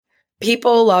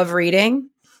People love reading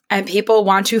and people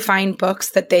want to find books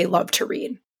that they love to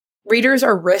read. Readers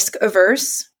are risk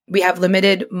averse. We have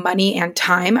limited money and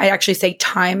time. I actually say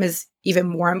time is even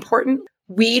more important.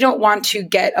 We don't want to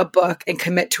get a book and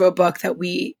commit to a book that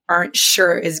we aren't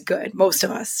sure is good. Most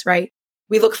of us, right?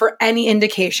 We look for any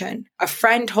indication. A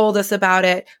friend told us about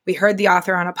it. We heard the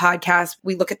author on a podcast.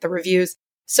 We look at the reviews.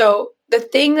 So the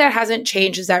thing that hasn't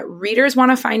changed is that readers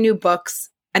want to find new books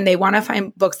and they want to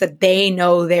find books that they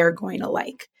know they're going to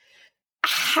like.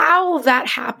 How that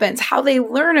happens, how they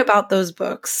learn about those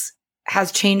books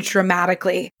has changed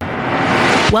dramatically.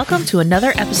 Welcome to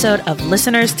another episode of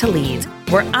Listeners to Leads,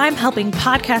 where I'm helping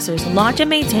podcasters launch and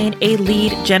maintain a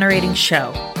lead generating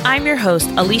show. I'm your host,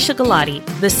 Alicia Galati,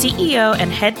 the CEO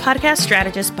and head podcast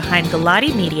strategist behind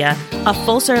Galati Media, a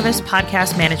full-service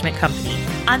podcast management company.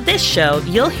 On this show,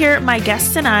 you'll hear my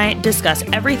guests and I discuss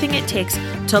everything it takes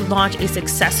to launch a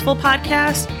successful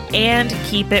podcast and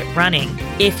keep it running.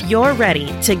 If you're ready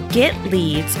to get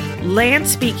leads, land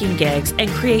speaking gigs, and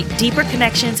create deeper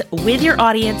connections with your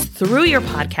audience through your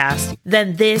podcast,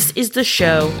 then this is the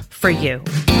show for you.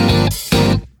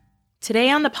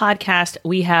 Today on the podcast,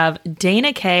 we have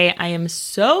Dana Kay. I am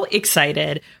so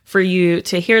excited for you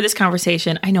to hear this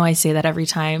conversation. I know I say that every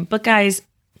time, but guys,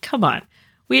 come on.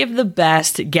 We have the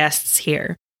best guests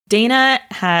here. Dana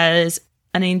has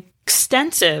an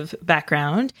extensive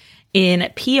background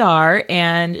in PR,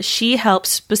 and she helps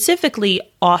specifically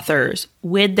authors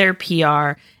with their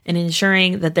PR and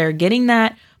ensuring that they're getting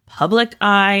that public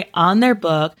eye on their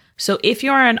book. So if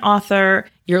you're an author,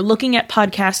 you're looking at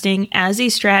podcasting as a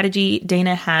strategy,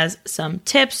 Dana has some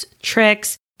tips,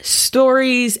 tricks,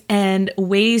 stories, and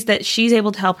ways that she's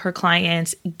able to help her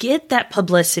clients get that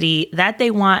publicity that they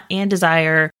want and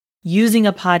desire using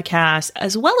a podcast,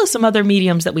 as well as some other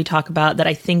mediums that we talk about that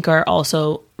I think are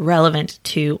also relevant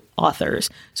to authors.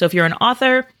 So if you're an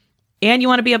author and you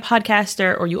want to be a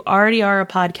podcaster, or you already are a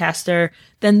podcaster,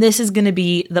 then this is going to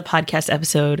be the podcast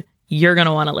episode you're going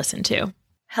to want to listen to.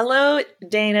 Hello,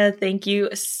 Dana. Thank you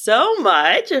so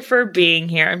much for being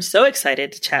here. I'm so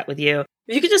excited to chat with you.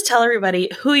 If you could just tell everybody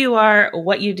who you are,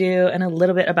 what you do, and a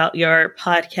little bit about your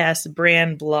podcast,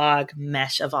 brand, blog,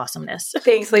 mesh of awesomeness.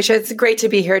 Thanks, Alicia. It's great to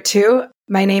be here too.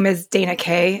 My name is Dana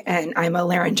Kay, and I'm a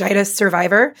laryngitis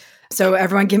survivor. So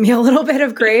everyone give me a little bit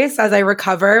of grace as I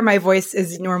recover. My voice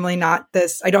is normally not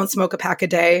this. I don't smoke a pack a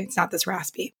day. It's not this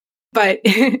raspy. But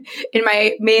in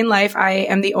my main life, I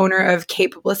am the owner of Kay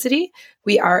Publicity.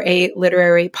 We are a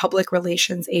literary public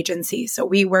relations agency. So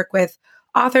we work with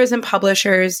authors and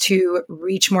publishers to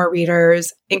reach more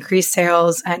readers, increase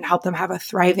sales, and help them have a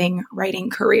thriving writing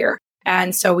career.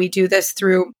 And so we do this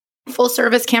through full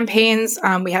service campaigns.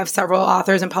 We have several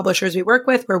authors and publishers we work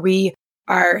with where we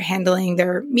are handling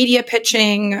their media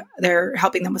pitching, they're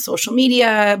helping them with social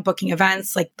media, booking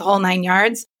events, like the whole 9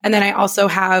 yards. And then I also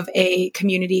have a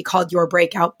community called Your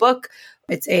Breakout Book.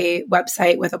 It's a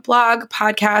website with a blog,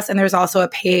 podcast, and there's also a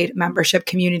paid membership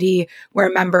community where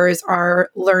members are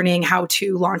learning how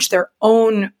to launch their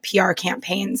own PR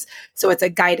campaigns. So it's a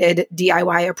guided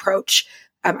DIY approach.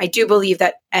 I do believe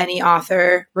that any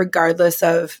author, regardless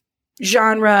of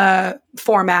genre,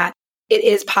 format, it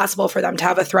is possible for them to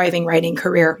have a thriving writing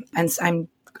career. And I'm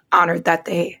honored that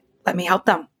they let me help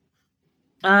them.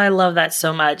 I love that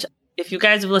so much. If you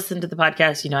guys have listened to the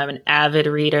podcast, you know I'm an avid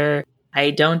reader.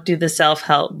 I don't do the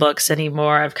self-help books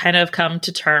anymore. I've kind of come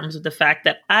to terms with the fact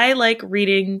that I like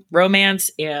reading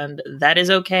romance, and that is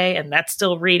okay. And that's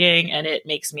still reading, and it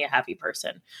makes me a happy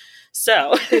person.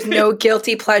 So there's no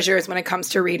guilty pleasures when it comes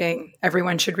to reading.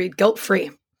 Everyone should read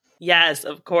guilt-free. Yes,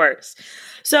 of course.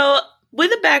 So with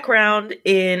a background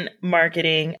in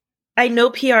marketing, I know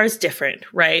PR is different,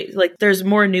 right? Like there's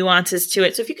more nuances to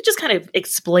it. So if you could just kind of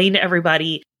explain to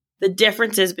everybody the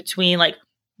differences between like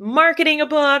marketing a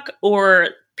book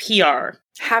or PR.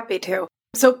 Happy to.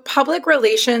 So public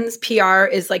relations PR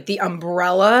is like the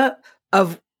umbrella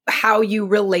of how you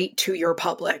relate to your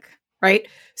public, right?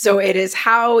 So it is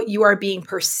how you are being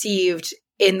perceived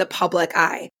in the public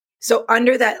eye. So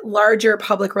under that larger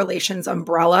public relations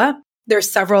umbrella,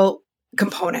 there's several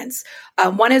components.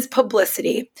 One is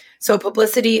publicity. So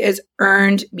publicity is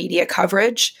earned media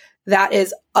coverage. That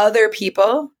is other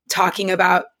people talking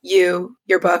about you,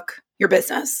 your book, your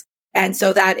business. And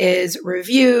so that is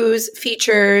reviews,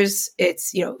 features.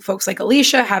 It's, folks like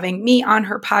Alicia having me on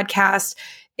her podcast.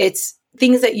 It's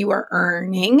things that you are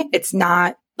earning. It's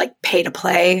not like pay to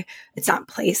play. It's not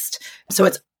placed. So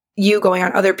it's you going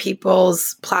on other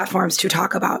people's platforms to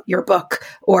talk about your book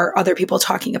or other people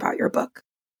talking about your book.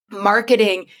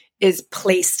 Marketing is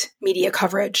placed media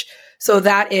coverage. So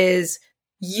that is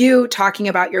you talking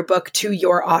about your book to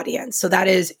your audience. So that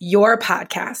is your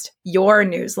podcast, your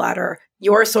newsletter,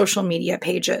 your social media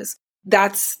pages.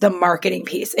 That's the marketing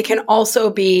piece. It can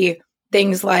also be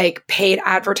things like paid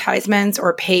advertisements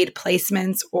or paid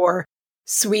placements or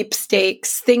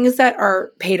sweepstakes, things that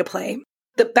are pay to play.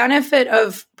 The benefit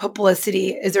of publicity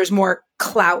is there's more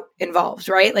clout involved,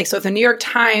 right? Like, so if the New York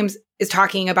Times is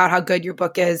talking about how good your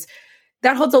book is,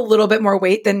 that holds a little bit more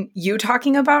weight than you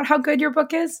talking about how good your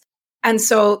book is. And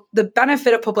so the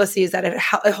benefit of publicity is that it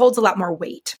holds a lot more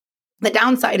weight. The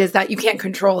downside is that you can't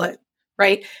control it,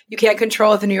 right? You can't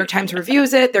control if the New York Times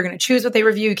reviews it. They're going to choose what they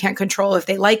review. You can't control if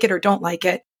they like it or don't like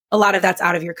it. A lot of that's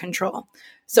out of your control.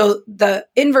 So the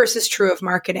inverse is true of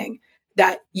marketing,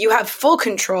 that you have full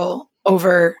control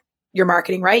over your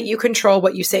marketing, right? You control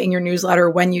what you say in your newsletter,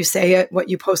 when you say it, what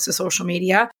you post to social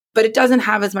media, but it doesn't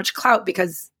have as much clout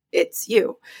because it's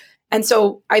you. And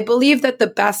so I believe that the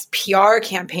best PR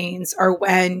campaigns are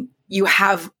when you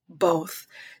have both,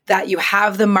 that you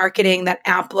have the marketing that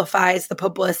amplifies the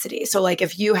publicity. So like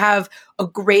if you have a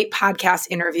great podcast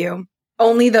interview,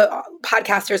 only the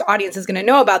podcaster's audience is going to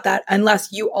know about that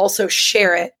unless you also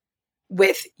share it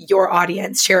with your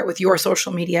audience, share it with your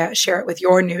social media, share it with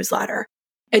your newsletter.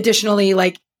 Additionally,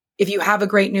 like if you have a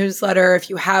great newsletter, if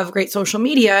you have great social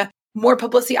media, more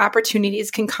publicity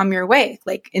opportunities can come your way.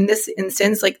 Like in this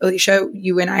instance, like Alicia,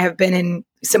 you and I have been in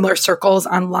similar circles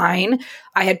online.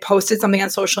 I had posted something on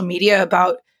social media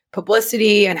about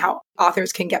publicity and how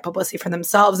authors can get publicity for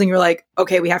themselves. And you're like,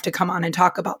 okay, we have to come on and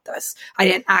talk about this. I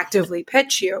didn't actively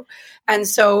pitch you. And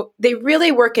so they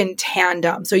really work in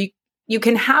tandem. So you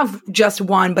can have just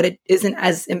one, but it isn't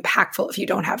as impactful if you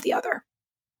don't have the other.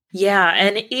 Yeah.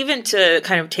 And even to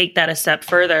kind of take that a step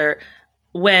further,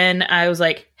 when I was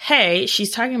like, hey,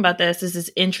 she's talking about this is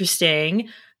interesting,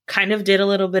 kind of did a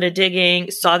little bit of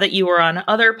digging, saw that you were on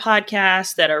other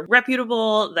podcasts that are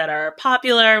reputable, that are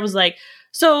popular. I was like,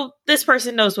 so this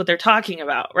person knows what they're talking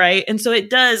about, right? And so it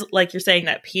does, like you're saying,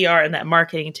 that PR and that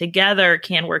marketing together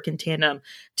can work in tandem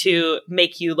to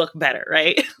make you look better,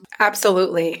 right?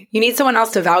 Absolutely. You need someone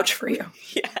else to vouch for you.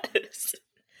 Yes.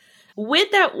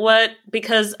 With that,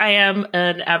 because I am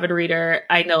an avid reader,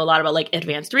 I know a lot about like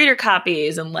advanced reader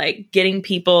copies and like getting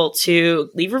people to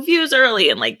leave reviews early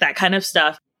and like that kind of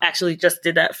stuff. Actually just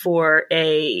did that for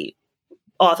a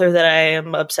author that I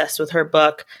am obsessed with, her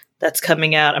book that's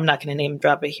coming out. I'm not going to name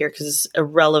drop it here because it's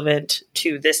irrelevant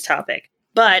to this topic.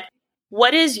 But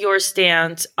what is your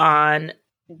stance on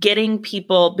getting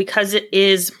people, because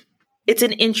it's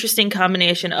an interesting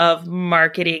combination of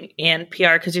marketing and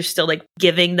PR because you're still like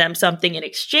giving them something in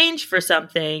exchange for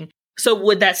something. So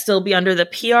would that still be under the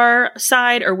PR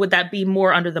side or would that be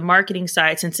more under the marketing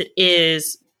side since it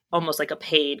is almost like a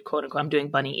paid, quote unquote, I'm doing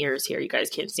bunny ears here. You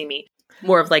guys can't see me.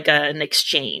 More of like an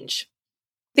exchange.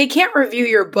 They can't review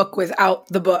your book without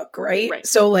the book, right?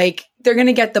 So like they're going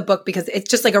to get the book because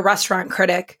it's just like a restaurant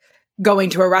critic going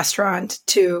to a restaurant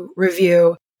to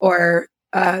review or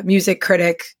a music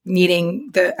critic needing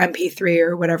the MP3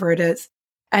 or whatever it is.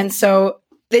 And so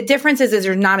the difference is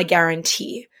there's not a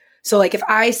guarantee. So like if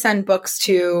I send books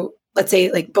to, let's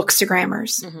say like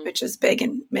Bookstagrammers, which is big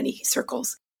in many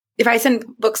circles. If I send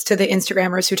books to the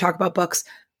Instagrammers who talk about books,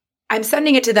 I'm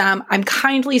sending it to them. I'm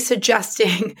kindly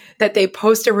suggesting that they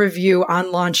post a review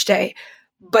on launch day,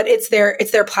 but it's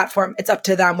their platform. It's up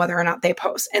to them whether or not they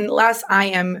post. Unless I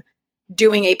am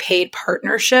doing a paid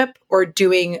partnership or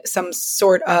doing some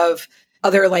sort of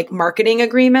other like marketing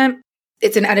agreement,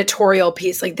 it's an editorial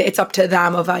piece. Like it's up to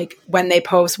them of like when they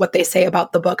post what they say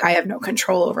about the book. I have no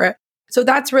control over it. So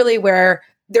that's really where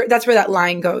that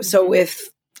line goes. So if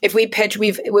we pitch,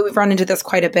 we've run into this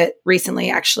quite a bit recently,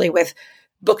 actually, with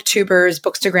booktubers,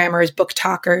 bookstagrammers, book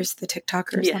talkers, the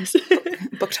TikTokers, yes.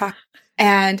 book talk,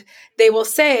 and they will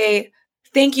say,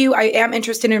 "Thank you. I am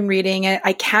interested in reading it.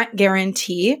 I can't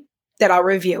guarantee that I'll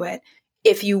review it.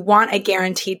 If you want a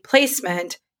guaranteed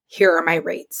placement, here are my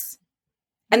rates."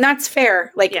 And that's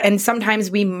fair. And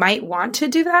sometimes we might want to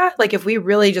do that. Like if we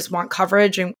really just want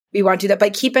coverage and we want to do that,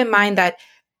 but keep in mind that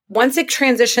once it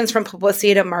transitions from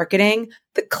publicity to marketing,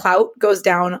 the clout goes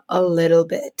down a little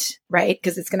bit, right?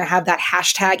 Because it's going to have that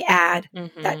hashtag ad,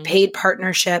 that paid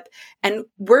partnership. And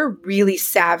we're really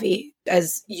savvy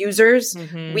as users.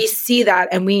 We see that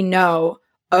and we know,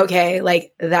 okay,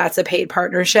 like that's a paid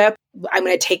partnership. I'm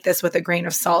going to take this with a grain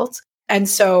of salt. And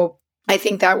so I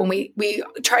think that when we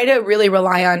try to really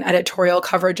rely on editorial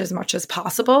coverage as much as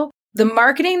possible, the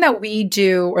marketing that we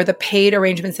do or the paid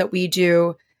arrangements that we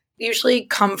do usually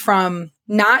come from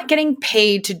not getting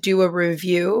paid to do a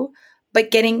review, but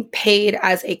getting paid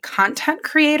as a content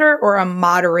creator or a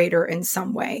moderator in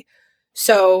some way.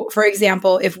 So for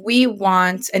example, if we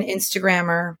want an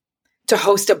Instagrammer to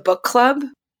host a book club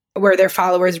where their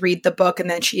followers read the book and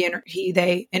then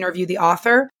they interview the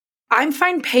author, I'm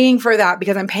fine paying for that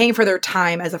because I'm paying for their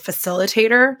time as a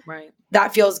facilitator. Right.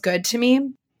 That feels good to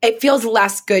me. It feels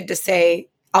less good to say,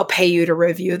 I'll pay you to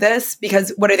review this,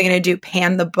 because what are they going to do?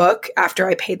 Pan the book after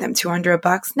I paid them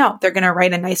 $200? No, they're going to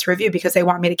write a nice review because they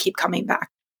want me to keep coming back.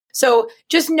 So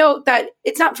just note that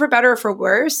it's not for better or for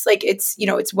worse. Like it's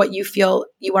what you feel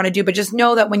you want to do, but just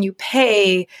know that when you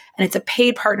pay and it's a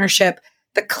paid partnership,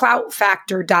 the clout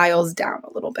factor dials down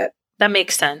a little bit. That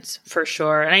makes sense for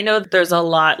sure. And I know that there's a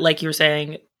lot, like you were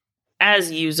saying,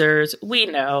 as users, we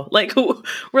know, like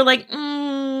we're like,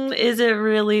 is it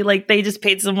really, like they just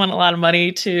paid someone a lot of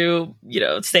money to,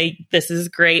 say this is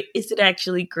great. Is it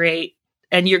actually great?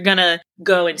 And you're going to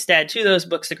go instead to those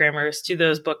bookstagrammers, to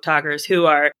those book talkers who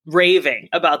are raving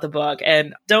about the book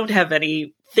and don't have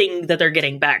anything that they're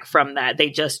getting back from that. They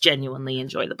just genuinely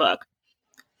enjoy the book.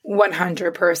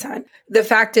 100%. The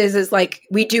fact is like,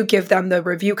 we do give them the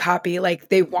review copy. Like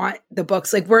they want the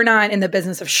books. Like we're not in the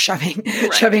business of shoving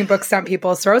books down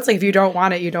people's throats. Like if you don't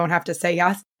want it, you don't have to say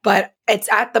yes. But it's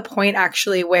at the point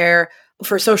actually where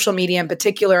for social media in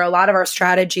particular, a lot of our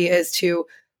strategy is to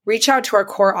reach out to our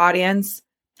core audience,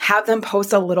 have them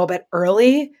post a little bit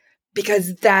early,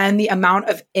 because then the amount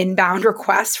of inbound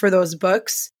requests for those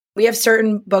books, we have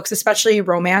certain books, especially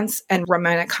romance and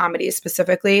romantic comedies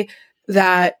specifically,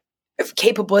 that if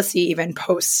K-Publicity even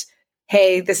posts,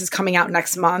 hey, this is coming out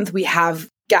next month, we have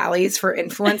galleys for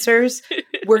influencers.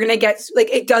 We're going to get, like,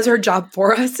 it does our job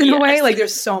for us in a way. Like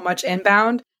there's so much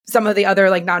inbound. Some of the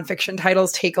other like nonfiction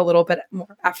titles take a little bit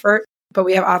more effort, but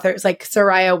we have authors like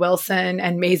Soraya Wilson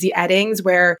and Maisie Eddings,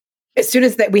 where as soon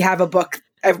as that we have a book,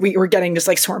 we were getting just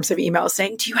like swarms of emails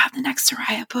saying, do you have the next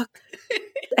Soraya book?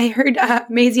 I heard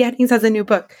Maisie Eddings has a new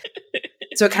book.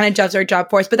 So it kind of does our job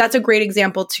for us. But that's a great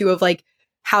example too of like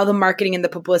how the marketing and the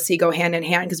publicity go hand in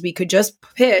hand, because we could just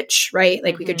pitch, right?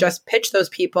 Like we could just pitch those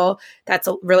people. That's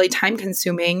really time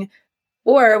consuming.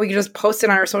 Or we could just post it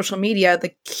on our social media,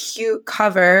 the cute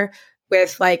cover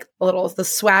with like the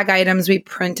swag items we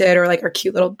printed, or like our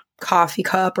cute little coffee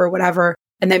cup or whatever.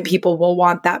 And then people will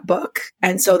want that book.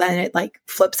 And so then it like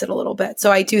flips it a little bit.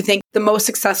 So I do think the most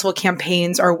successful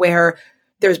campaigns are where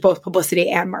there's both publicity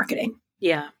and marketing.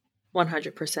 Yeah,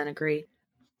 100% agree.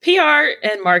 PR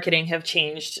and marketing have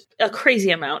changed a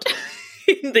crazy amount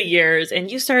in the years.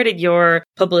 And you started your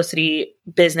publicity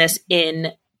business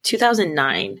in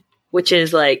 2009, which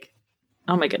is like,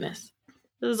 oh my goodness,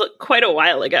 this is like quite a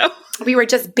while ago. We were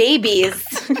just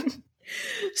babies.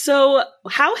 So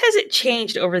how has it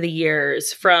changed over the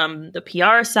years from the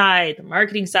PR side, the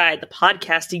marketing side, the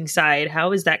podcasting side?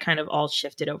 How has that kind of all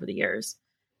shifted over the years?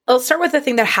 I'll start with the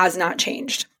thing that has not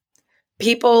changed.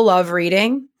 People love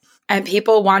reading, and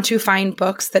people want to find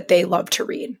books that they love to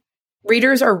read.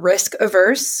 Readers are risk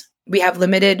averse. We have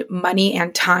limited money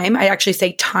and time. I actually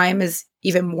say time is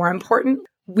even more important.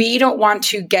 We don't want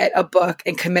to get a book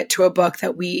and commit to a book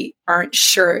that we aren't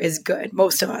sure is good,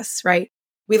 most of us, right?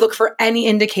 We look for any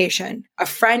indication. A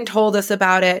friend told us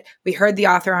about it. We heard the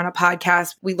author on a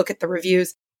podcast. We look at the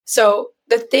reviews. So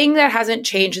the thing that hasn't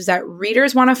changed is that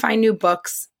readers want to find new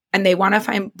books, and they want to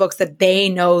find books that they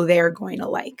know they're going to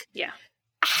like. Yeah.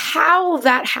 How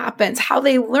that happens, how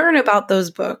they learn about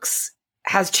those books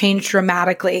has changed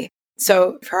dramatically.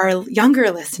 So for our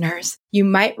younger listeners, you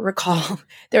might recall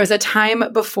there was a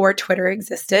time before Twitter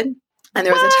existed. And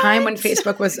there was a time when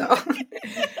Facebook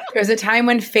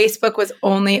was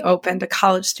only open to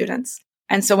college students.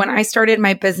 And so when I started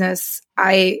my business,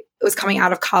 I was coming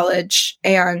out of college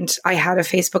and I had a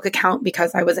Facebook account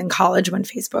because I was in college when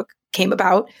Facebook came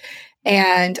about.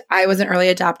 And I was an early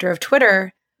adopter of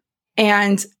Twitter.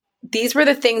 And these were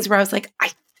the things where I was like,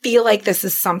 I feel like this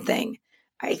is something.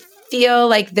 I feel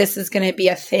like this is going to be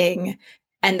a thing.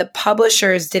 And the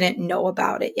publishers didn't know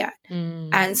about it yet.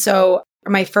 And so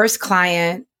my first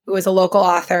client, who was a local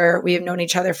author, we have known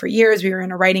each other for years. We were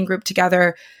in a writing group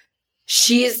together.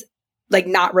 She's like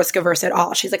not risk averse at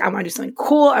all. She's like, I want to do something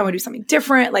cool. I want to do something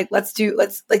different. Like, let's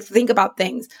like think about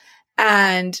things.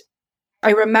 And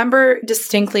I remember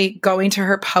distinctly going to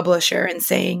her publisher and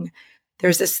saying,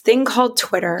 there's this thing called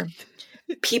Twitter.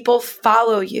 People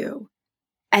follow you.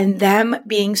 And them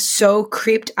being so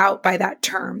creeped out by that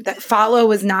term, that follow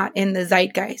was not in the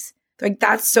zeitgeist. Like,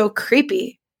 that's so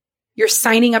creepy. You're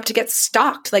signing up to get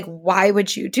stalked. Like, why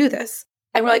would you do this?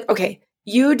 And we're like, okay,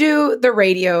 you do the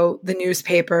radio, the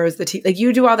newspapers, like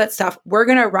you do all that stuff. We're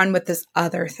going to run with this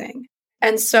other thing.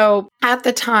 And so at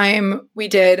the time, we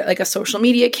did like a social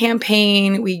media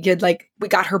campaign. We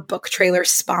got her book trailer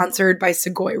sponsored by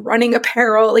Segoy Running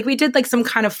Apparel. Like we did like some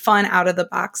kind of fun out of the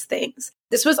box things.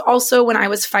 This was also when I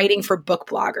was fighting for book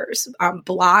bloggers.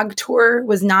 Blog Tour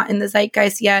was not in the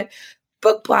zeitgeist yet.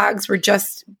 Book blogs were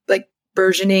just like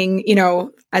burgeoning,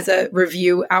 as a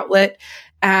review outlet.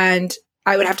 And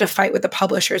I would have to fight with the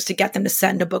publishers to get them to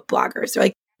send to book bloggers.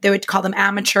 They would call them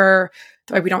amateur.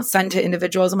 We don't send to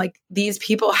individuals. I'm like, these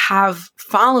people have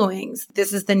followings.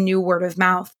 This is the new word of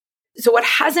mouth. So what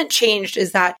hasn't changed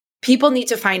is that people need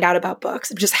to find out about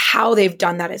books. Just how they've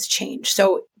done that has changed.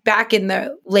 So back in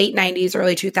the late 90s,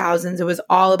 early 2000s, it was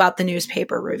all about the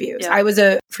newspaper reviews. Yeah. I was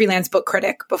a freelance book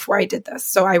critic before I did this.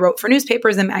 So I wrote for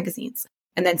newspapers and magazines,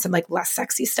 and then some like less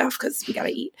sexy stuff because we got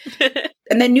to eat.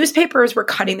 And then newspapers were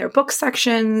cutting their book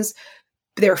sections.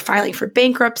 They were filing for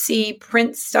bankruptcy.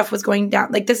 Print stuff was going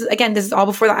down. Like this is all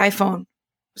before the iPhone.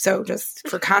 So just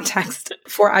for context,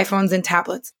 for iPhones and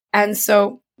tablets. And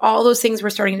so all those things were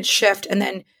starting to shift. And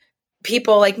then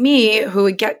people like me I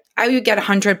would get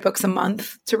 100 books a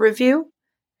month to review.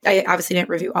 I obviously didn't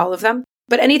review all of them,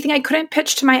 but anything I couldn't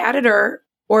pitch to my editor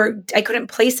or I couldn't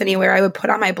place anywhere, I would put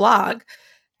on my blog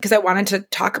because I wanted to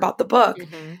talk about the book.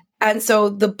 Mm-hmm. And so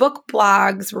the book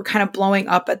blogs were kind of blowing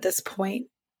up at this point.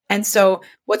 And so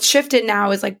what's shifted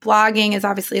now is like blogging is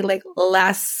obviously like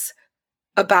less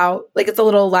about, like it's a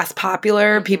little less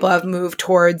popular. People have moved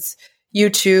towards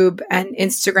YouTube and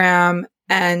Instagram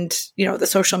and, the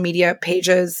social media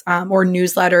pages or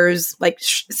newsletters like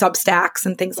Substacks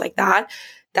and things like that.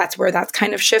 That's where that's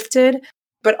kind of shifted.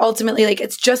 But ultimately, like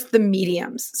it's just the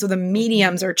mediums. So the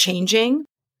mediums are changing,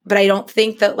 but I don't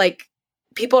think that like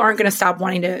people aren't going to stop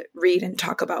wanting to read and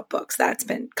talk about books. That's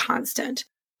been constant.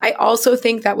 I also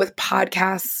think that with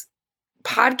podcasts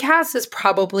is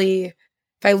probably, if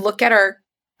I look at our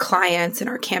clients and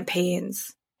our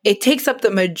campaigns, it takes up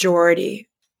the majority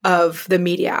of the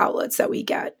media outlets that we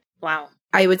get. Wow.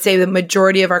 I would say the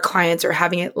majority of our clients are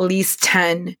having at least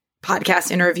 10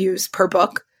 podcast interviews per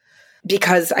book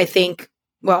because I think,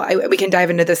 we can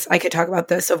dive into this. I could talk about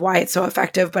this of why it's so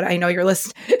effective, but I know your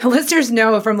listeners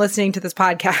know from listening to this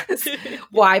podcast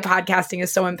why podcasting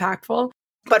is so impactful.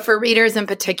 But for readers in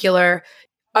particular,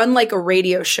 unlike a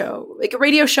radio show,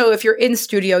 if you're in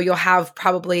studio, you'll have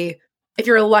probably, if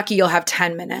you're lucky, you'll have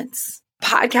 10 minutes.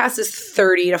 Podcast is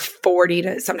 30 to 40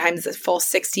 to sometimes a full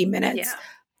 60 minutes. Yeah.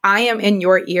 I am in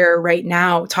your ear right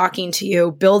now, talking to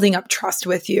you, building up trust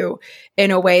with you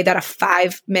in a way that a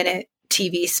 5-minute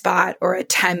TV spot or a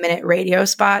 10-minute radio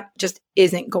spot just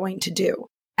isn't going to do.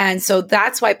 And so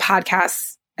that's why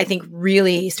podcasts, I think,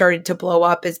 really started to blow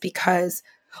up is because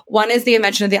one is the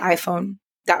invention of the iPhone.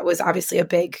 That was obviously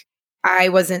I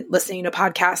wasn't listening to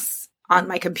podcasts on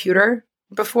my computer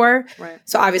before. Right.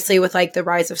 So obviously with like the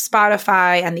rise of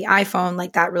Spotify and the iPhone,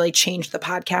 like that really changed the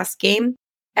podcast game.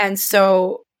 And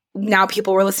so now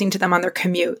people were listening to them on their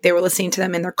commute. They were listening to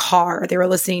them in their car. They were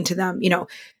listening to them,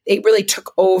 it really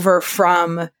took over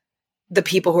from the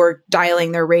people who are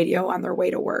dialing their radio on their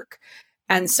way to work.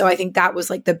 And so I think that was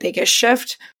like the biggest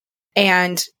shift.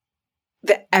 And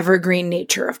the evergreen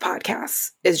nature of podcasts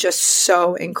is just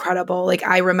so incredible. Like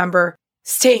I remember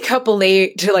staying up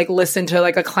late to like listen to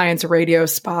like a client's radio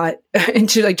spot and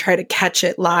to like try to catch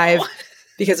it live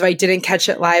because if I didn't catch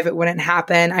it live, it wouldn't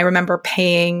happen. I remember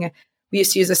we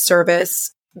used to use a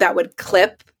service that would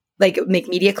make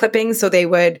media clippings. So they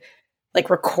would like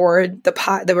record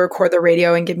the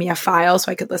radio and give me a file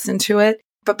so I could listen to it.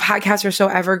 But podcasts are so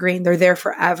evergreen. They're there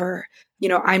forever.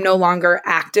 I'm no longer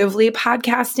actively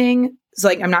podcasting. So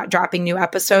like I'm not dropping new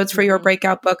episodes for your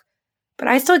breakout book, but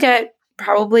I still get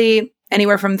probably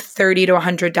anywhere from 30 to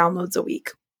 100 downloads a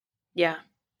week. Yeah.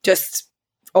 Just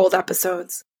old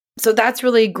episodes. So that's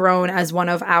really grown as one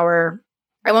of our,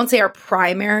 I won't say our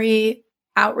primary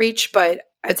outreach, but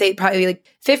I'd say probably like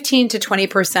 15 to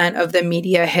 20% of the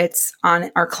media hits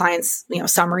on our clients,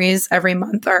 summaries every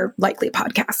month are likely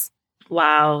podcasts.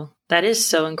 Wow. That is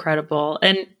so incredible.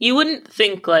 And you wouldn't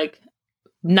think like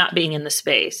not being in the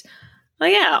space. Well,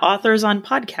 yeah, authors on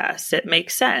podcasts, it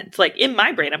makes sense. Like in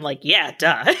my brain, I'm like, yeah,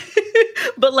 duh.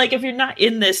 But like if you're not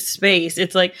in this space,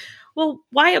 it's like, well,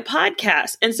 why a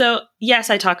podcast? And so, yes,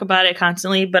 I talk about it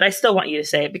constantly, but I still want you to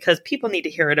say it because people need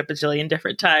to hear it a bajillion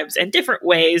different times and different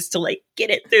ways to like get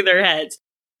it through their heads.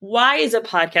 Why is a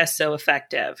podcast so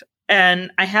effective?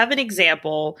 And I have an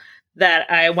example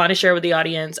that I want to share with the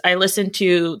audience. I listened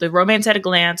to the Romance at a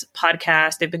Glance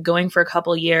podcast. They've been going for a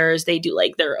couple of years. They do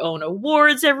like their own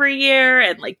awards every year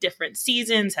and like different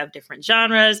seasons have different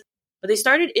genres, but they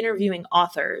started interviewing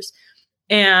authors.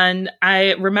 And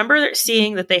I remember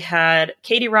seeing that they had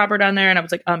Katie Robert on there, and I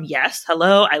was like, yes,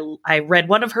 hello. I read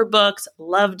one of her books,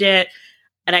 loved it.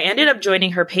 And I ended up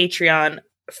joining her Patreon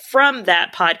from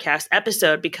that podcast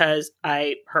episode because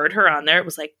I heard her on there. It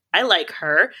was like, I like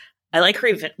her. I like her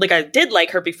even, like I did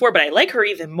like her before, but I like her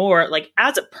even more, like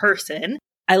as a person.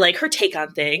 I like her take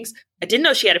on things. I didn't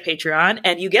know she had a Patreon,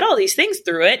 and you get all these things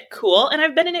through it. Cool. And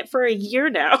I've been in it for a year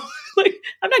now. Like,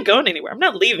 I'm not going anywhere. I'm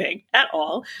not leaving at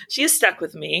all. She is stuck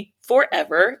with me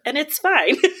forever, and it's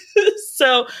fine.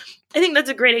 So I think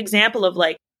that's a great example of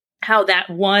like how that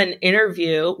one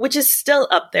interview, which is still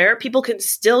up there, people can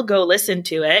still go listen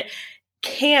to it,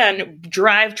 can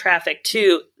drive traffic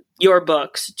to your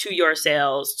books, to your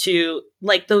sales, to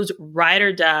like those ride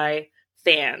or die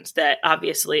fans that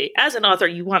obviously as an author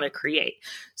you want to create.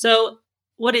 So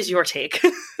what is your take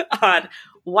on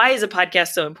why is a podcast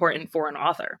so important for an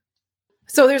author?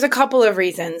 So there's a couple of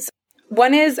reasons.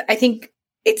 One is I think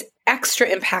it's extra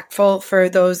impactful for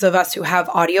those of us who have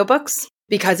audiobooks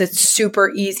because it's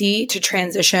super easy to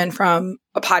transition from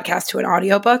a podcast to an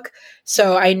audiobook.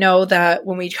 So I know that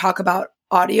when we talk about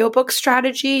audiobook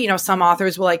strategy, some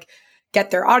authors will like get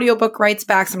their audiobook rights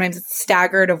back. Sometimes it's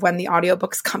staggered of when the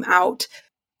audiobooks come out.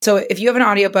 So if you have an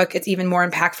audiobook, it's even more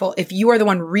impactful. If you are the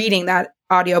one reading that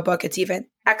audiobook, it's even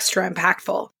extra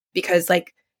impactful because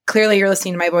like clearly you're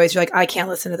listening to my voice. You're like, I can't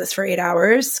listen to this for 8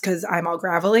 hours because I'm all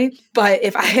gravelly. But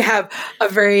if I have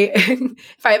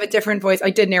if I have a different voice, I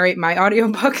did narrate my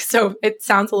audiobook, so it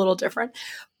sounds a little different.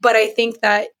 But I think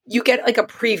that you get like a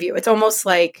preview. It's almost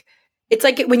like, it's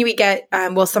like when we get,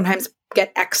 we'll sometimes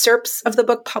get excerpts of the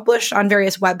book published on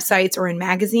various websites or in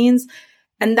magazines.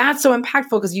 And that's so impactful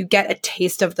because you get a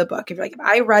taste of the book. If you're like, if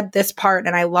I read this part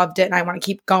and I loved it and I want to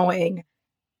keep going,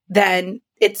 then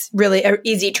it's really an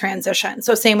easy transition.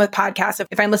 So same with podcasts.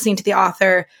 If I'm listening to the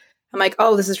author, I'm like,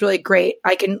 oh, this is really great.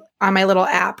 I can, on my little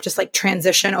app, just like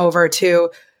transition over to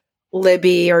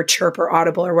Libby or Chirp or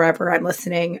Audible or wherever I'm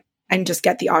listening and just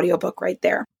get the audiobook right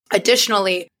there.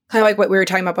 Additionally, kind of like what we were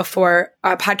talking about before,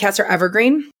 podcasts are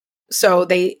evergreen. So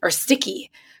they are sticky.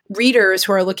 Readers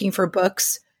who are looking for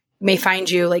books may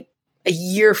find you like a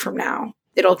year from now.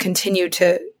 It'll continue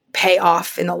to pay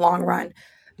off in the long run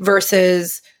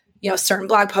versus, certain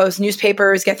blog posts,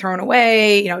 newspapers get thrown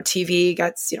away, TV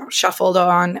gets, shuffled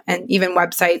on, and even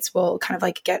websites will kind of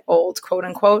like get old, quote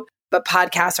unquote. But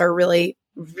podcasts are really,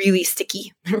 really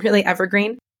sticky, really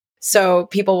evergreen. So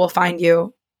people will find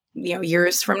you,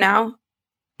 years from now.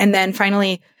 And then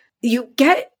finally, you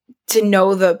get to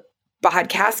know the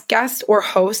podcast guest or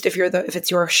host if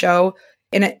it's your show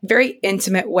in a very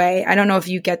intimate way. I don't know if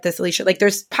you get this, Alicia. Like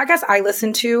there's podcasts I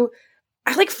listen to,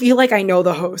 I like feel like I know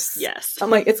the hosts. Yes. I'm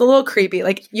like, it's a little creepy.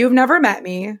 Like you've never met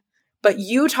me, but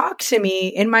you talk to me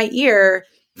in my ear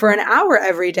for an hour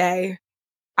every day.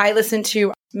 I listen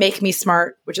to Make Me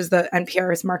Smart, which is the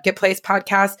NPR's Marketplace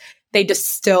podcast. They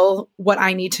distill what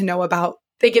I need to know about.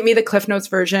 They give me the Cliff Notes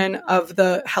version of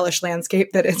the hellish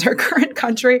landscape that is our current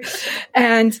country.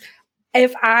 And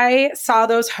if I saw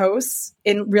those hosts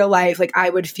in real life, like I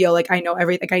would feel like I know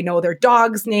everything. Like I know their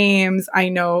dogs' names. I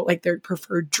know like their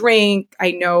preferred drink.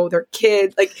 I know their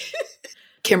kids. Like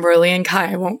Kimberly and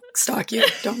Kai, I won't stalk you.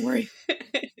 Don't worry.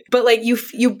 But like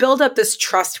you build up this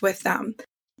trust with them.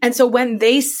 And so when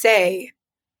they say,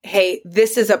 hey,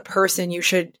 this is a person you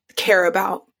should care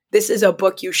about. This is a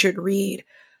book you should read.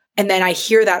 And then I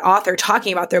hear that author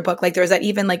talking about their book, like there's that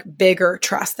even like bigger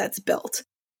trust that's built.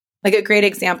 Like a great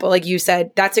example, like you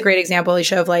said, that's a great example,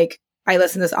 Alicia, of like, I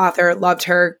listened to this author, loved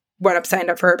her, went up,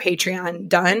 signed up for her Patreon,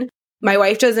 done. My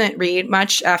wife doesn't read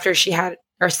much after she had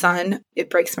our son. It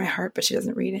breaks my heart, but she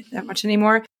doesn't read it that much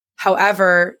anymore.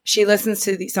 However, she listens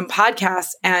to some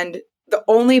podcasts, and the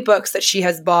only books that she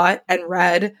has bought and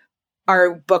read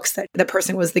are books that the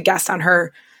person was the guest on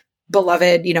her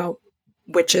beloved,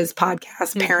 witches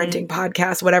podcast, parenting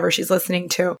podcast, whatever she's listening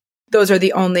to. Those are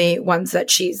the only ones that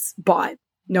she's bought.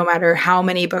 No matter how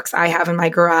many books I have in my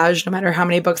garage, no matter how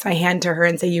many books I hand to her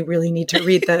and say, you really need to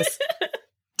read this.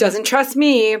 Doesn't trust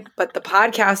me, but the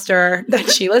podcaster that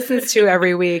she listens to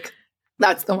every week,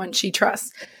 that's the one she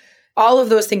trusts. All of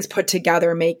those things put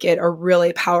together make it a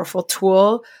really powerful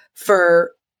tool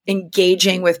for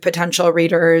engaging with potential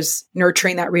readers,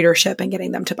 nurturing that readership, and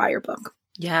getting them to buy your book.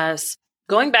 Yes.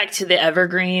 Going back to the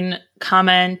evergreen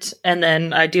comment, and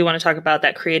then I do want to talk about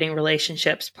that creating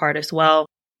relationships part as well.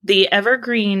 The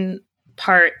evergreen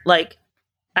part, like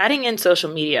adding in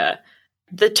social media,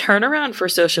 the turnaround for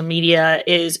social media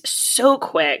is so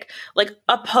quick. Like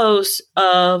a post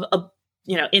of a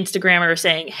Instagrammer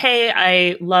saying, hey,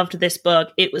 I loved this book.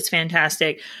 It was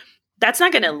fantastic. That's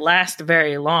not going to last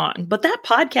very long, but that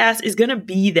podcast is going to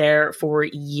be there for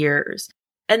years.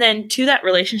 And then to that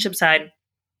relationship side,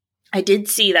 I did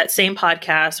see that same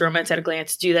podcast, Romance at a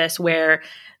Glance, do this where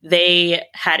they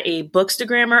had a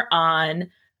bookstagrammer on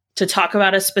to talk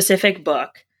about a specific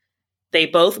book. They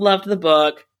both loved the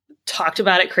book, talked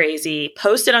about it crazy,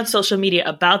 posted on social media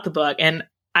about the book. And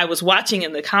I was watching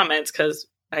in the comments because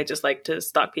I just like to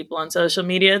stalk people on social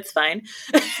media. It's fine.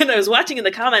 And I was watching in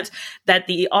the comments that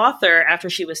the author, after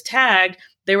she was tagged,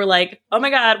 they were like, oh my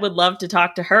God, would love to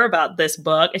talk to her about this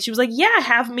book. And she was like, yeah,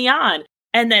 have me on.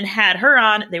 And then had her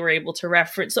on, they were able to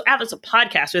reference. So as a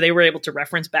podcaster, they were able to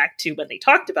reference back to when they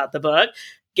talked about the book,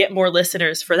 get more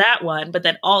listeners for that one. But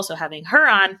then also having her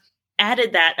on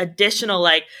added that additional,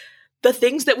 like, the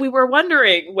things that we were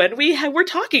wondering when we were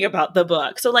talking about the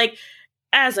book. So like,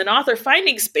 as an author,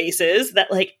 finding spaces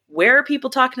that like, where are people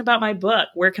talking about my book?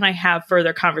 Where can I have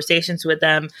further conversations with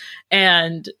them?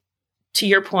 And to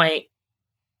your point,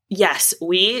 yes,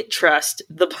 we trust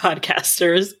the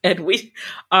podcasters and we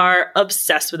are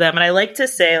obsessed with them. And I like to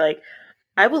say, like,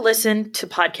 I will listen to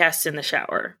podcasts in the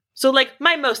shower. So like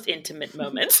my most intimate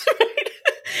moments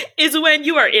is when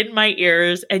you are in my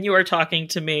ears and you are talking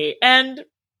to me. And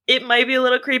it might be a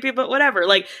little creepy, but whatever.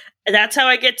 Like, that's how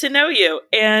I get to know you.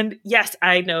 And yes,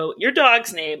 I know your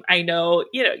dog's name. I know,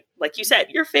 like you said,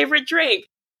 your favorite drink.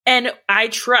 And I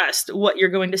trust what you're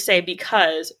going to say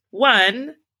because,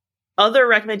 one, other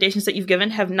recommendations that you've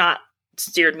given have not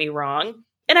steered me wrong.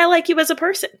 And I like you as a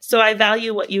person. So I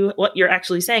value what you're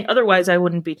actually saying. Otherwise, I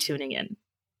wouldn't be tuning in.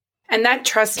 And that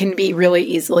trust can be really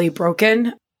easily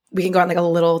broken. We can go on like a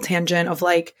little tangent of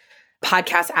like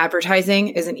podcast advertising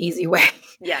is an easy way.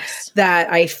 Yes.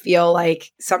 That I feel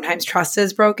like sometimes trust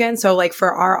is broken. So like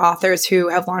for our authors who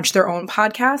have launched their own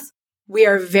podcasts, we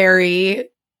are very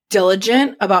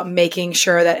diligent about making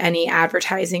sure that any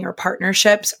advertising or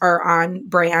partnerships are on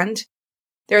brand.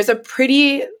 There's a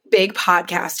pretty big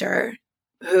podcaster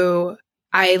who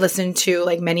I listened to,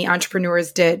 like many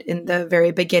entrepreneurs did in the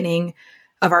very beginning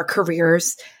of our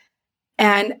careers.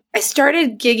 And I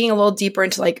started gigging a little deeper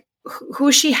into like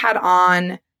who she had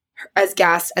on as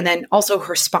guests and then also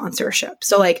her sponsorship.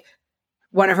 So like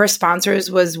one of her sponsors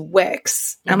was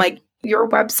Wix. And I'm like, your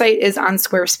website is on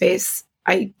Squarespace.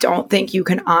 I don't think you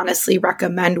can honestly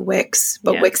recommend Wix,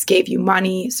 but Wix gave you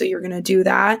money, so you're going to do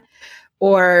that.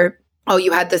 Or, oh,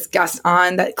 you had this guest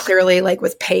on that clearly like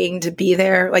was paying to be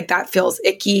there. Like that feels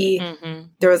icky. Mm-hmm.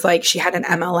 There was like, she had an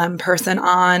MLM person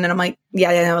on and I'm like,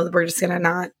 no, we're just going to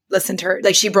not listen to her.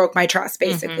 Like she broke my trust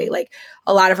basically. Mm-hmm. Like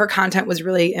a lot of her content was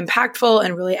really impactful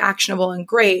and really actionable and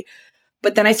great.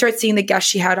 But then I started seeing the guests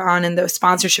she had on and the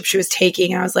sponsorship she was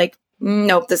taking. And I was like,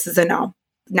 nope, this is a no.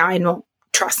 Now I don't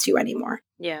trust you anymore.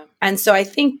 Yeah. And so I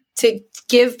think to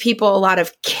give people a lot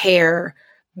of care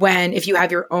when, if you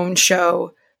have your own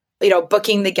show,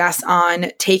 booking the guests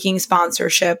on, taking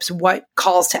sponsorships, what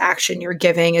calls to action you're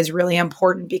giving is really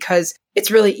important because it's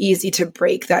really easy to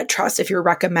break that trust if you're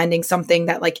recommending something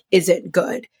that like isn't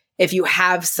good. If you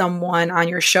have someone on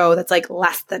your show that's like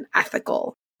less than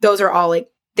ethical, those are all like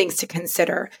things to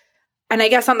consider. And I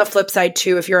guess on the flip side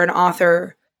too, if you're an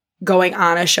author going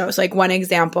on a show, so like one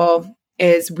example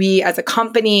is we as a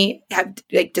company have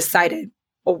like decided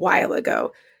a while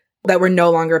ago that we're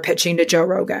no longer pitching to Joe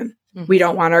Rogan. Mm-hmm. We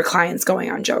don't want our clients going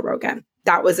on Joe Rogan.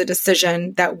 That was a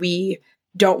decision that we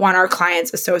don't want our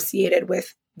clients associated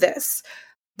with this.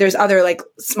 There's other like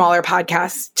smaller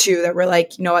podcasts too that we're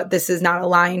like, you know what, this is not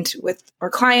aligned with our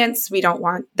clients. We don't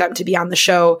want them to be on the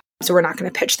show. So we're not going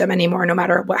to pitch them anymore, no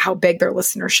matter how big their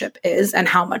listenership is and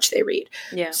how much they read.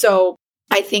 Yeah. So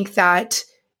I think that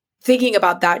thinking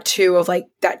about that too, of like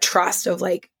that trust of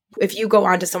like, if you go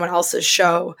on to someone else's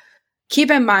show, keep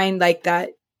in mind like that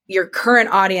your current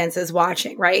audience is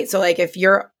watching, right? So like if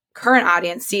your current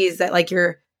audience sees that like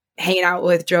you're hanging out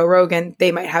with Joe Rogan,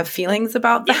 they might have feelings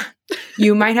about that.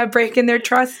 You might have broken their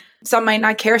trust. Some might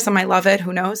not care. Some might love it.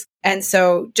 Who knows? And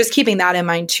so just keeping that in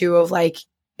mind too, of like,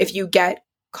 if you get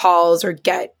calls or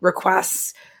get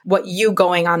requests, what you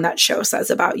going on that show says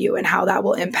about you and how that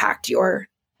will impact your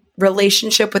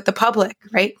relationship with the public,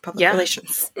 right? Public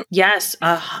relations. Yes,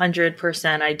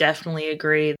 100%. I definitely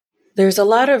agree. There's a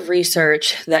lot of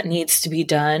research that needs to be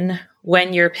done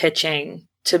when you're pitching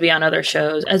to be on other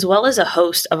shows, as well as a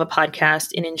host of a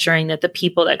podcast, in ensuring that the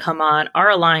people that come on are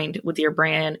aligned with your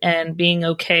brand and being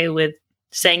okay with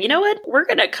saying, you know what, we're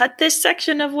going to cut this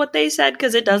section of what they said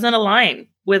because it doesn't align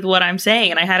with what I'm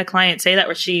saying. And I had a client say that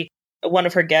where one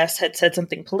of her guests had said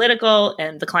something political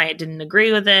and the client didn't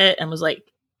agree with it and was like,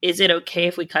 is it okay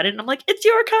if we cut it? And I'm like, it's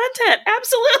your content.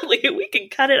 Absolutely. We can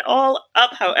cut it all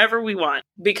up however we want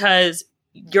because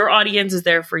your audience is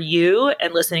there for you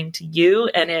and listening to you.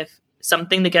 And if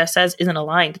something the guest says isn't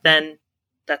aligned, then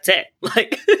that's it.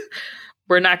 Like,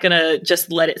 We're not going to just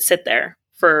let it sit there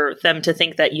for them to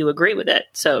think that you agree with it.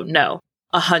 So no,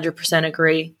 100%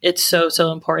 agree. It's so,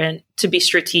 so important to be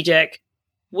strategic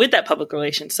with that public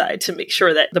relations side to make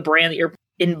sure that the brand that you're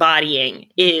embodying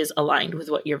is aligned with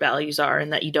what your values are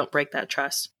and that you don't break that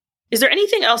trust. Is there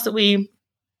anything else that we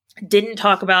didn't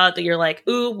talk about that you're like,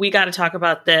 ooh, we got to talk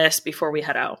about this before we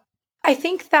head out? I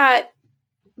think that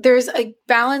there's a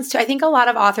balance to, I think a lot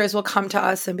of authors will come to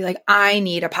us and be like, I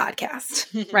need a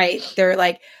podcast, right? They're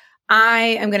like,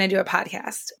 I am going to do a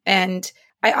podcast. And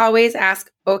I always ask,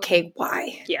 okay,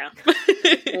 why? Yeah.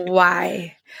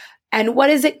 Why? And what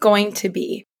is it going to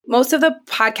be? Most of the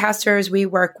podcasters we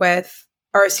work with,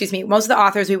 most of the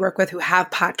authors we work with who have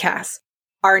podcasts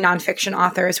are nonfiction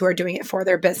authors who are doing it for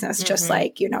their business, just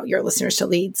like, your Listeners to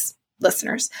Leads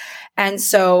listeners. And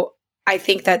so I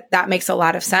think that makes a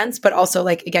lot of sense, but also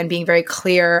again, being very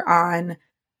clear on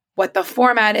what the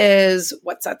format is,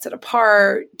 what sets it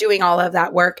apart, doing all of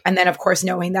that work. And then of course,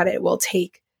 knowing that it will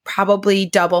take probably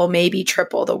double, maybe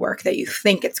triple the work that you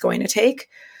think it's going to take.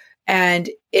 And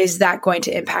is that going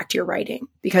to impact your writing?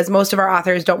 Because most of our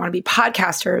authors don't want to be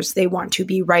podcasters. They want to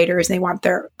be writers. And they want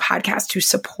their podcast to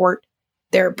support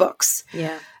their books.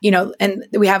 Yeah. And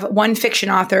we have one fiction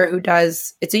author who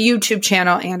it's a YouTube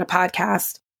channel and a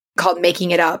podcast called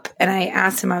Making It Up. And I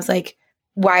asked him, I was like,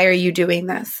 why are you doing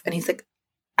this? And he's like,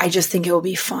 I just think it will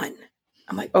be fun.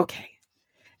 I'm like, okay.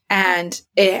 And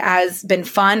it has been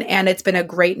fun and it's been a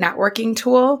great networking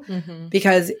tool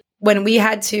because when we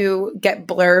had to get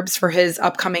blurbs for his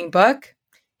upcoming book,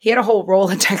 he had a whole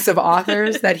Rolodex of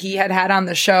authors that he had on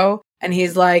the show. And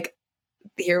he's like,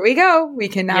 here we go. We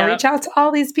can now reach out to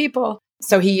all these people.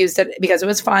 So he used it because it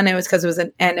was fun. It was because it was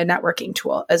a networking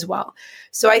tool as well.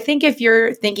 So I think if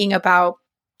you're thinking about,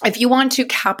 if you want to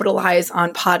capitalize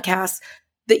on podcasts,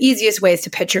 the easiest way is to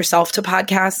pitch yourself to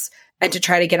podcasts and to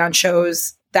try to get on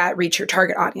shows that reach your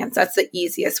target audience. That's the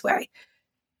easiest way.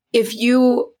 If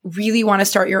you really want to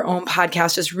start your own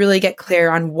podcast, just really get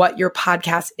clear on what your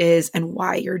podcast is and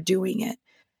why you're doing it.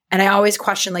 And I always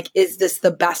question, is this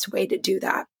the best way to do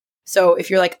that? So if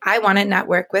you're like, I want to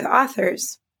network with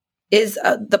authors, is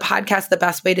the podcast the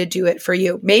best way to do it for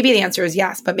you? Maybe the answer is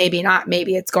yes, but maybe not.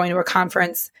 Maybe it's going to a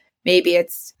conference. Maybe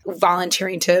it's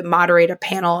volunteering to moderate a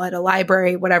panel at a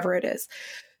library, whatever it is.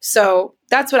 So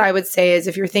that's what I would say is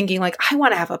if you're thinking I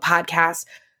want to have a podcast,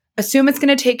 assume it's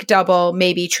going to take double,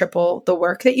 maybe triple the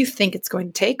work that you think it's going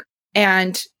to take,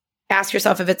 and ask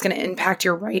yourself if it's going to impact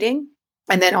your writing,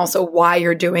 and then also why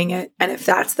you're doing it, and if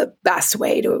that's the best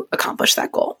way to accomplish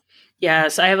that goal.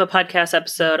 Yes, I have a podcast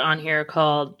episode on here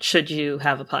called Should You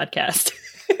Have a Podcast?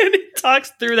 And it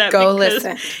talks through that. Go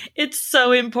listen. It's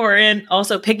so important.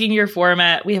 Also, picking your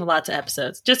format. We have lots of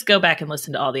episodes. Just go back and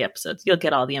listen to all the episodes. You'll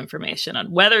get all the information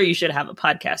on whether you should have a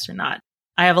podcast or not.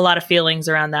 I have a lot of feelings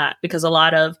around that because a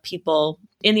lot of people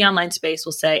in the online space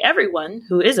will say everyone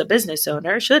who is a business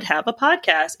owner should have a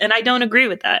podcast. And I don't agree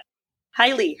with that.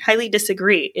 Highly, highly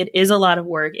disagree. It is a lot of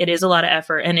work. It is a lot of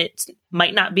effort, and it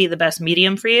might not be the best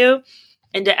medium for you.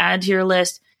 And to add to your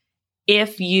list,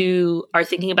 if you are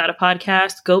thinking about a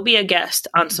podcast, go be a guest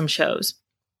on some shows.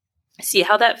 See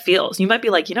how that feels. You might be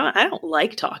like, I don't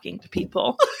like talking to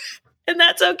people. And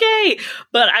that's okay.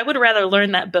 But I would rather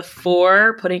learn that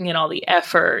before putting in all the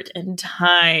effort and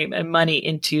time and money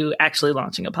into actually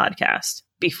launching a podcast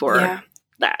before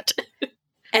that.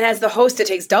 And as the host, it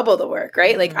takes double the work,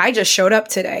 right? I just showed up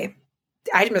today.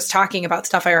 I was talking about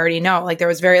stuff I already know. There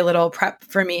was very little prep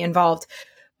for me involved.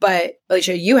 But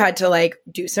Alicia, you had to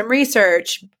do some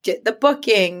research, get the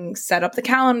booking, set up the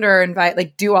calendar,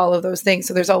 invite, do all of those things.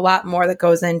 So there's a lot more that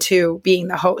goes into being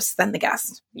the host than the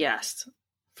guest. Yes,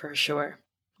 for sure.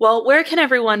 Well, where can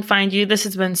everyone find you? This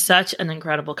has been such an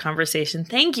incredible conversation.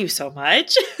 Thank you so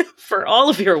much for all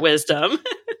of your wisdom.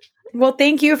 Well,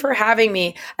 thank you for having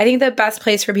me. I think the best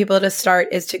place for people to start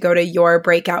is to go to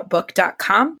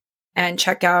yourbreakoutbook.com and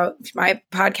check out my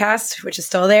podcast, which is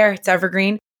still there. It's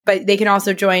evergreen. But they can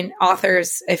also join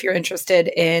authors if you're interested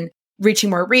in reaching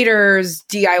more readers,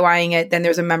 DIYing it. Then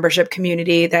there's a membership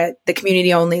community that the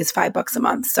community only is $5 a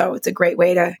month. So it's a great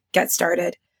way to get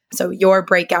started. So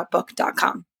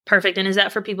yourbreakoutbook.com. Perfect. And is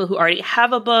that for people who already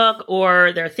have a book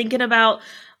or they're thinking about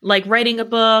writing a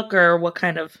book, or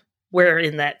where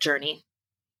in that journey?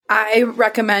 I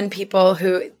recommend people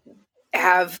who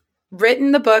have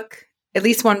written the book, at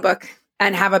least one book,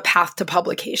 and have a path to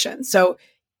publication. So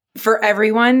for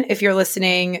everyone, if you're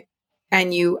listening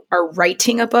and you are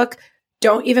writing a book,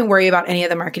 don't even worry about any of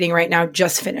the marketing right now.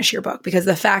 Just finish your book, because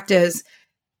the fact is,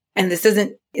 and this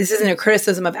isn't a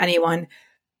criticism of anyone,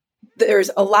 there's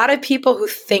a lot of people who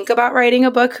think about writing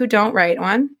a book who don't write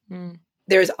one.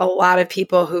 there's a lot of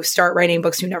people who start writing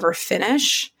books who never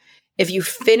finish. If you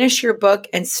finish your book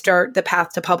and start the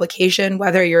path to publication,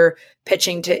 whether you're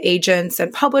pitching to agents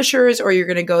and publishers or you're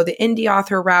going to go the indie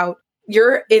author route,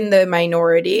 you're in the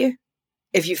minority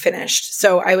if you finished.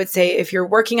 So I would say if you're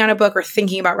working on a book or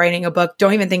thinking about writing a book,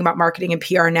 don't even think about marketing and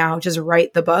PR now, just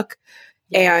write the book.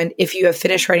 And if you have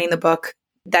finished writing the book,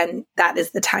 then that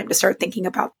is the time to start thinking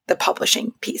about the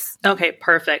publishing piece. Okay,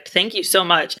 perfect. Thank you so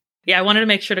much. Yeah, I wanted to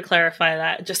make sure to clarify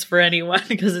that just for anyone,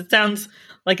 because it sounds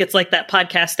like it's like that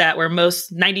podcast stat where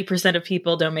most 90% of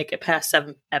people don't make it past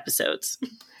 7 episodes.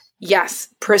 Yes,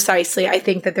 precisely. I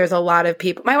think that there's a lot of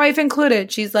people, my wife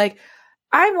included, she's like,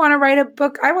 I want to write a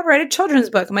book. I want to write a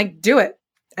children's book. I'm like, do it.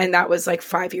 And that was like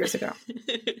 5 years ago.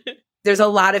 There's a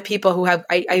lot of people who have,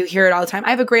 I hear it all the time.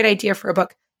 I have a great idea for a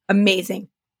book. Amazing.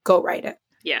 Go write it.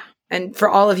 Yeah. And for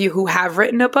all of you who have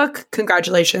written a book,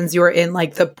 congratulations. You are in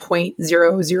like the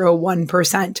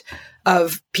 0.001%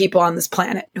 of people on this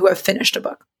planet who have finished a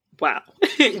book. Wow.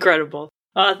 Incredible.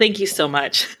 Oh, thank you so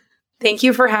much. Thank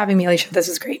you for having me, Alicia. This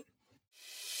is great.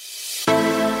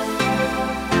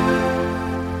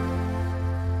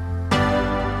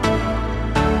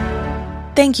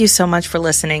 Thank you so much for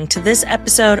listening to this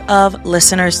episode of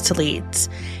Listeners to Leads.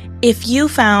 If you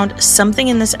found something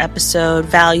in this episode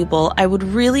valuable, I would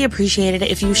really appreciate it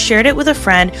if you shared it with a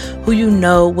friend who you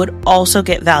know would also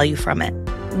get value from it.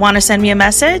 Want to send me a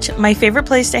message? My favorite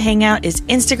place to hang out is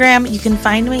Instagram. You can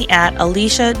find me at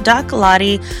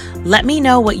alicia.galati. Let me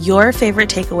know what your favorite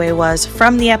takeaway was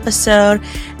from the episode.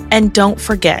 And don't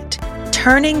forget,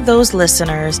 turning those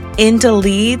listeners into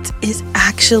leads is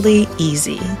actually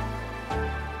easy.